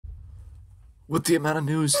with the amount of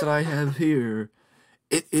news that I have here,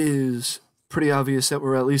 it is pretty obvious that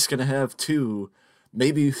we're at least going to have 2,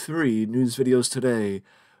 maybe 3 news videos today.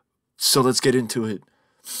 So let's get into it.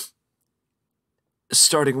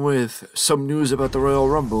 Starting with some news about the Royal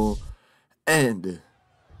Rumble and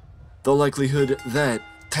the likelihood that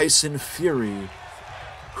Tyson Fury,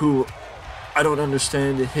 who I don't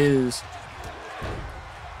understand his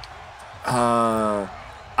I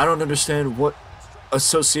don't understand what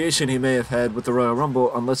association he may have had with the Royal Rumble,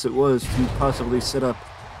 unless it was to possibly set up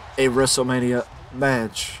a WrestleMania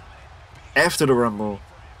match after the Rumble,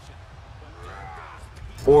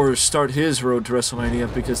 or start his road to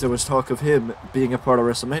WrestleMania, because there was talk of him being a part of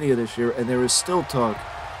WrestleMania this year, and there is still talk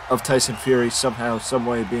of Tyson Fury somehow,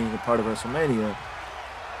 someway being a part of WrestleMania.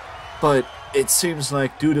 But it seems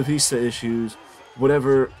like, due to visa issues,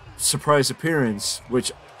 whatever surprise appearance,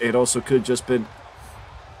 which it also could have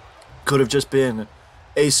just been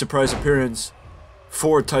a surprise appearance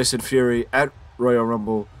for Tyson Fury at Royal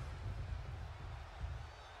Rumble,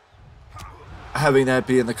 having that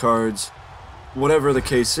be in the cards, whatever the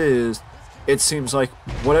case is, it seems like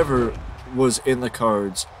whatever was in the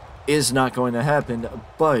cards is not going to happen,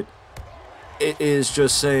 but it is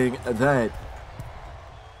just saying that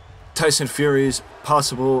Tyson Fury's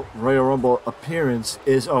possible Royal Rumble appearance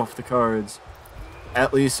is off the cards.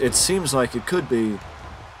 At least it seems like it could be,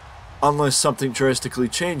 unless something drastically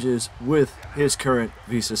changes with his current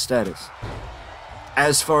visa status.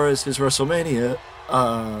 As far as his WrestleMania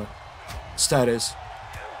status,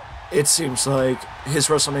 it seems like his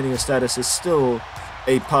WrestleMania status is still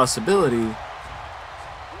a possibility,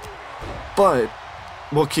 but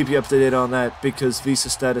we'll keep you updated on that, because visa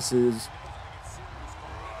statuses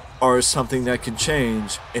are something that can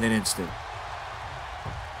change in an instant.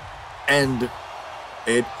 And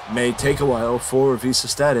it may take a while for visa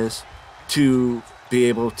status to be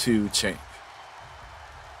able to change.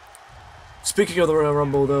 Speaking of the Royal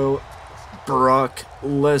Rumble, though, Brock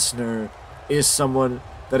Lesnar is someone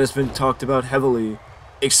that has been talked about heavily,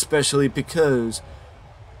 especially because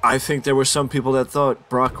I think there were some people that thought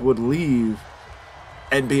Brock would leave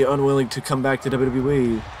and be unwilling to come back to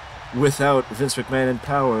WWE without Vince McMahon in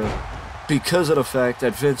power, because of the fact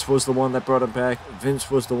that Vince was the one that brought him back. Vince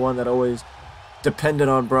was the one that always depended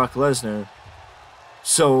on Brock Lesnar.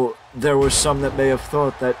 So there were some that may have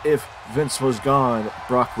thought that if Vince was gone,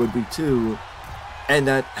 Brock would be too, and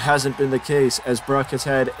that hasn't been the case, as Brock has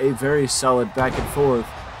had a very solid back and forth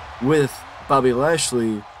with Bobby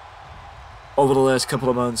Lashley over the last couple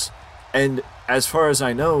of months, and as far as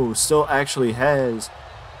I know, still actually has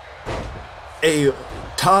a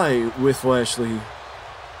tie with Lashley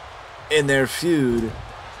in their feud.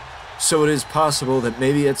 So it is possible that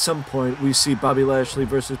maybe at some point we see Bobby Lashley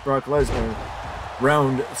versus Brock Lesnar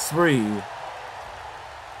round 3,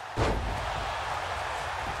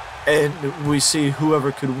 and we see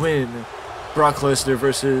whoever could win, Brock Lesnar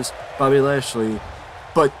versus Bobby Lashley.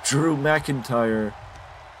 But Drew McIntyre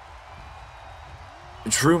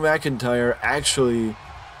actually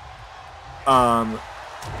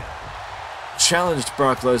challenged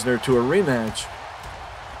Brock Lesnar to a rematch.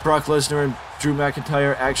 Brock Lesnar and Drew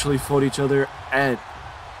McIntyre actually fought each other at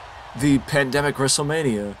the pandemic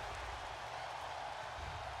WrestleMania.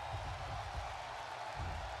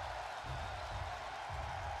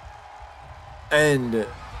 And,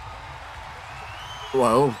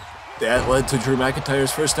 well, that led to Drew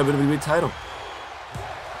McIntyre's first WWE title.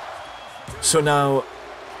 So now,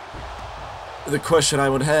 the question I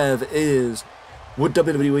would have is, would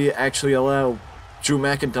WWE actually allow Drew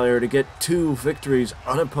McIntyre to get 2 victories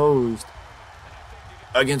unopposed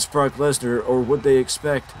against Brock Lesnar, or would we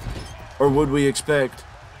expect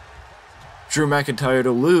Drew McIntyre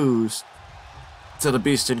to lose to the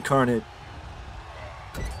Beast Incarnate?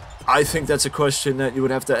 I think that's a question that you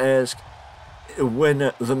would have to ask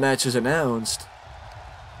when the match is announced,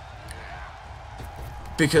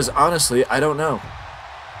 because honestly, I don't know.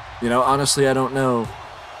 I don't know.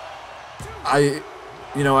 I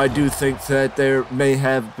do think that there may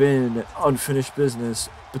have been unfinished business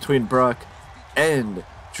between Brock and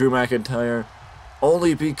Drew McIntyre,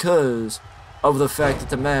 only because of the fact that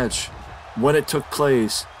the match, when it took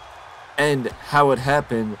place, and how it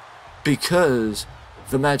happened, because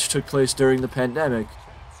the match took place during the pandemic,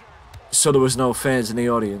 so there was no fans in the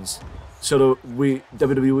audience. So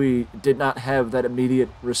WWE did not have that immediate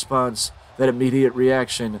response, that immediate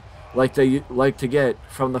reaction like they like to get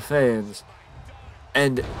from the fans.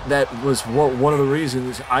 And that was one of the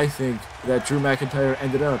reasons I think that Drew McIntyre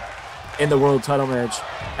ended up in the world title match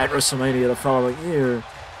at WrestleMania the following year,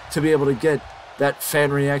 to be able to get that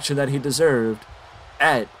fan reaction that he deserved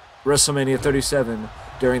at WrestleMania 37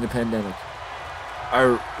 during the pandemic.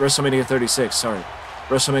 or WrestleMania 36, sorry.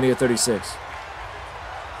 WrestleMania 36.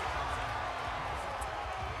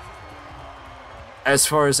 As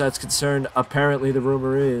far as that's concerned, apparently the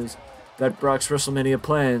rumor is that Brock's WrestleMania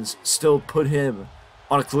plans still put him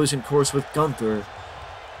on a collision course with Gunther.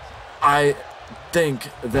 I think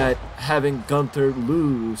that having Gunther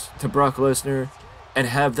lose to Brock Lesnar and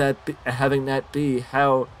having that be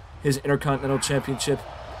how his Intercontinental Championship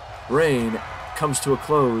reign comes to a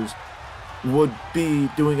close would be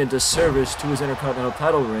doing a disservice to his Intercontinental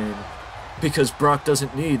title reign, because Brock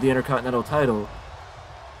doesn't need the Intercontinental title.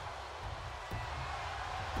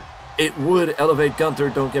 It would elevate Gunther,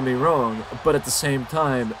 don't get me wrong, but at the same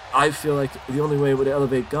time, I feel like the only way it would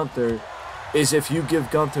elevate Gunther is if you give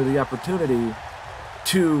Gunther the opportunity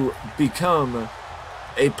to become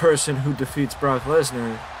a person who defeats Brock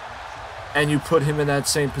Lesnar, and you put him in that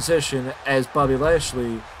same position as Bobby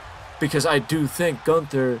Lashley, because I do think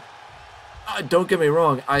Gunther, don't get me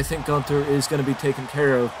wrong, I think Gunther is going to be taken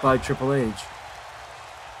care of by Triple H.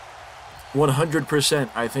 100%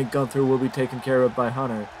 I think Gunther will be taken care of by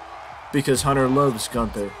Hunter, because Hunter loves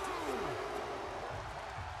Gunther.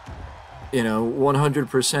 You know,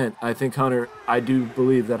 100% I think I do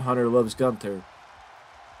believe that Hunter loves Gunther.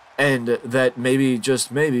 And that maybe,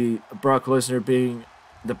 just maybe, Brock Lesnar being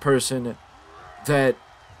the person that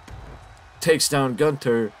takes down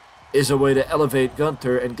Gunther is a way to elevate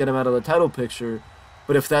Gunther and get him out of the title picture.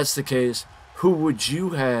 But if that's the case, who would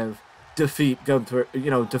you have defeat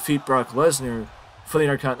Brock Lesnar for the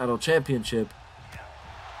Intercontinental Championship?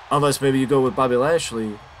 Unless maybe you go with Bobby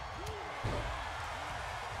Lashley.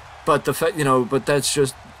 But but that's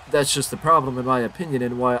just the problem, in my opinion,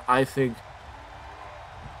 and why I think,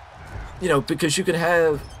 because you could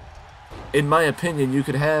have, in my opinion, you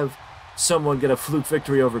could have someone get a fluke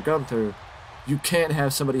victory over Gunther. You can't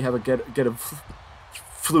have somebody get a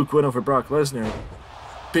fluke win over Brock Lesnar,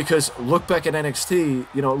 because look back at NXT.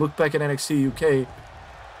 Look back at NXT UK.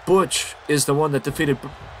 Butch is the one that defeated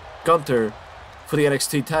Gunther for the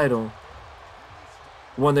NXT title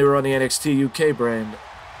when they were on the NXT UK brand,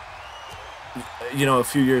 a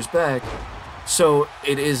few years back. So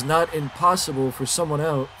it is not impossible for someone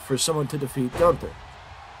to defeat Gunther.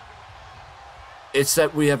 It's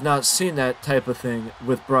that we have not seen that type of thing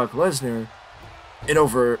with Brock Lesnar in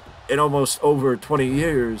almost over 20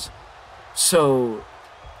 years. So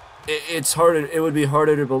it would be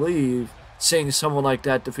harder to believe seeing someone like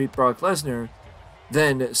that defeat Brock Lesnar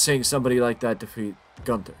than seeing somebody like that defeat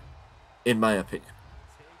Gunther, in my opinion.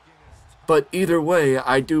 But either way,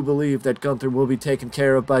 I do believe that Gunther will be taken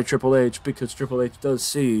care of by Triple H, because Triple H does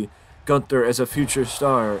see Gunther as a future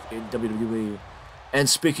star in WWE. And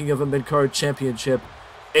speaking of a mid-card championship,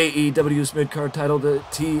 AEW's mid-card title, the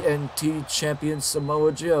TNT champion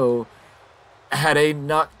Samoa Joe had a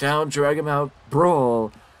knockdown, drag-him-out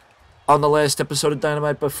brawl on the last episode of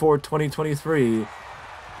Dynamite before 2023.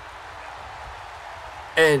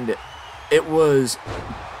 And it was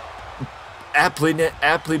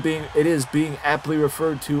being aptly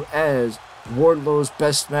referred to as Wardlow's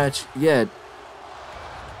best match yet.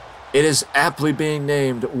 It is aptly being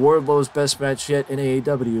named Wardlow's best match yet in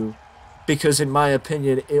AEW, because in my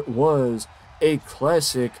opinion it was a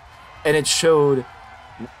classic, and it showed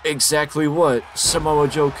exactly what Samoa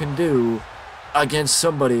Joe can do against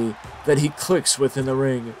somebody that he clicks with in the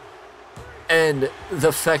ring. And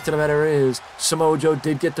the fact of the matter is, Samoa Joe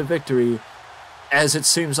did get the victory, as it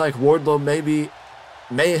seems like Wardlow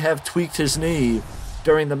may have tweaked his knee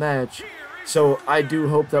during the match. So I do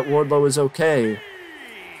hope that Wardlow is okay.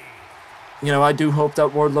 I do hope that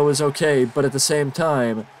Wardlow is okay, but at the same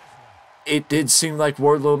time, it did seem like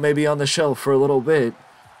Wardlow may be on the shelf for a little bit,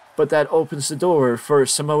 but that opens the door for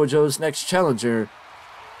Samoa Joe's next challenger,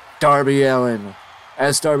 Darby Allin.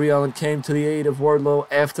 As Darby Allin came to the aid of Wardlow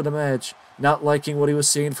after the match, not liking what he was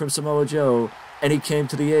seeing from Samoa Joe, and he came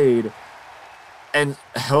to the aid and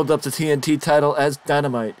held up the TNT title as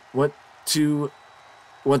Dynamite, went to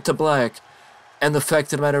black. And the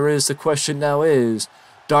fact of the matter is, the question now is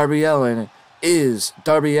Darby Allin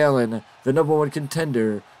the number one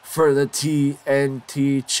contender for the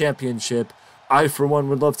TNT Championship? I, for one,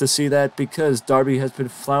 would love to see that, because Darby has been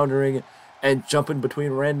floundering and jumping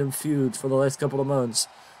between random feuds for the last couple of months.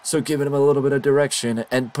 So giving him a little bit of direction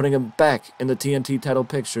and putting him back in the TNT title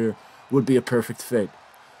picture would be a perfect fit.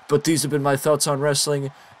 But these have been my thoughts on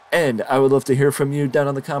wrestling, and I would love to hear from you down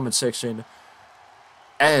in the comment section,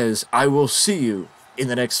 as I will see you in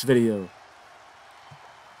the next video.